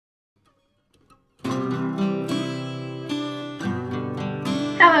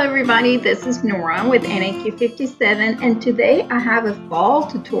Hello everybody, this is Nora with NAQ57 and today I have a fall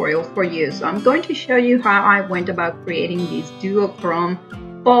tutorial for you. So I'm going to show you how I went about creating these duochrome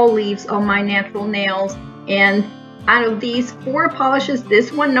fall leaves on my natural nails. And out of these 4 polishes,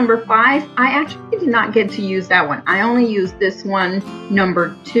 this one, number 5, I actually did not get to use that one. I only used this one,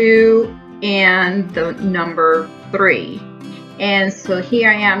 number 2, and the number 3. And so here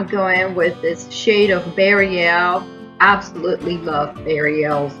I am going with this shade of Bariel. Absolutely love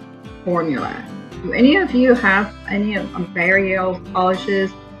Bariel's formula. Do any of you have any of Bariel's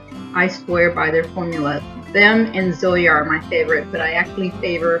polishes? I swear by their formula. Them and Zoya are my favorite, but I actually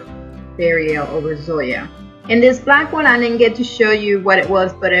favor Bariel over Zoya. And this black one, I didn't get to show you what it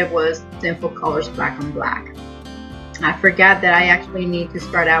was, but it was Simple Colors Black on Black. I forgot that I actually need to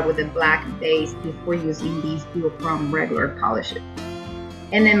start out with a black base before using these duochrome regular polishes.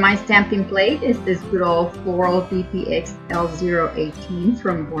 And then my stamping plate is this good old Floral DPX L018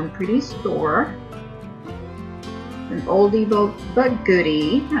 from Born Pretty Store. An oldie but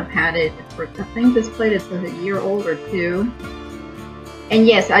goodie. I've had it for, I think this plate is a year old or 2. And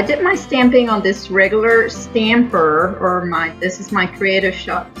yes, I did my stamping on this regular stamper, or this is my Creative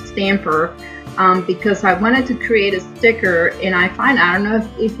Shop stamper, because I wanted to create a sticker, and I don't know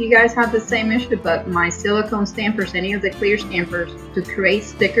if you guys have the same issue, but my silicone stampers, any of the clear stampers, to create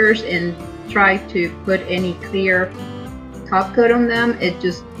stickers and try to put any clear top coat on them, it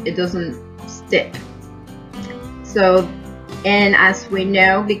doesn't stick. So, and as we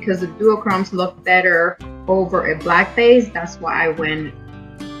know, because the duochromes look better over a black base, that's why I went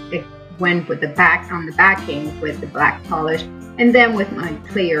with the backing with the black polish, and then with my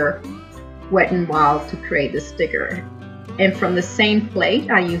clear Wet n Wild to create the sticker. And from the same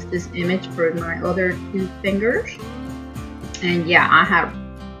plate, I used this image for my other 2 fingers. And yeah, I have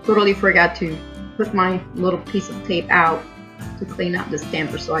totally forgot to put my little piece of tape out to clean up the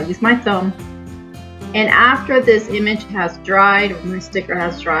stamper, so I used my thumb. And after this image has dried, or my sticker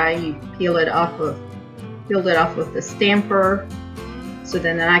has dried, you peel it off of the stamper, so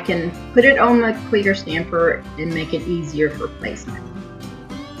then I can put it on the clear stamper and make it easier for placement.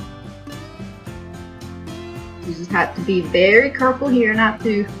 You just have to be very careful here not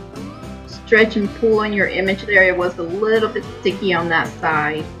to stretch and pull on your image there. It was a little bit sticky on that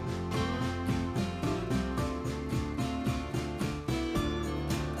side.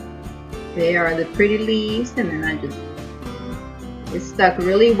 There are the pretty leaves, and then it stuck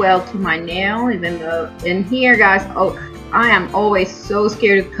really well to my nail, even though, and here guys, oh, I am always so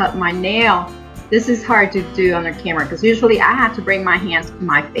scared to cut my nail. This is hard to do on the camera because usually I have to bring my hands to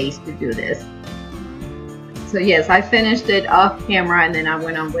my face to do this. So yes, I finished it off camera, and then I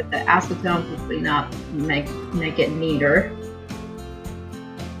went on with the acetone to clean up and make it neater.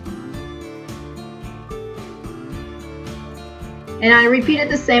 And I repeated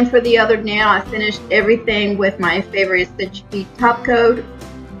the same for the other nail. I finished everything with my favorite Stitch Feet top coat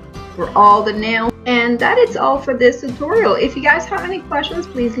for all the nails. And that is all for this tutorial. If you guys have any questions,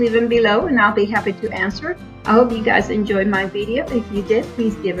 please leave them below and I'll be happy to answer. I hope you guys enjoyed my video. If you did,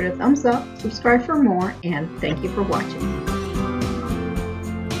 please give it a thumbs up, subscribe for more, and thank you for watching.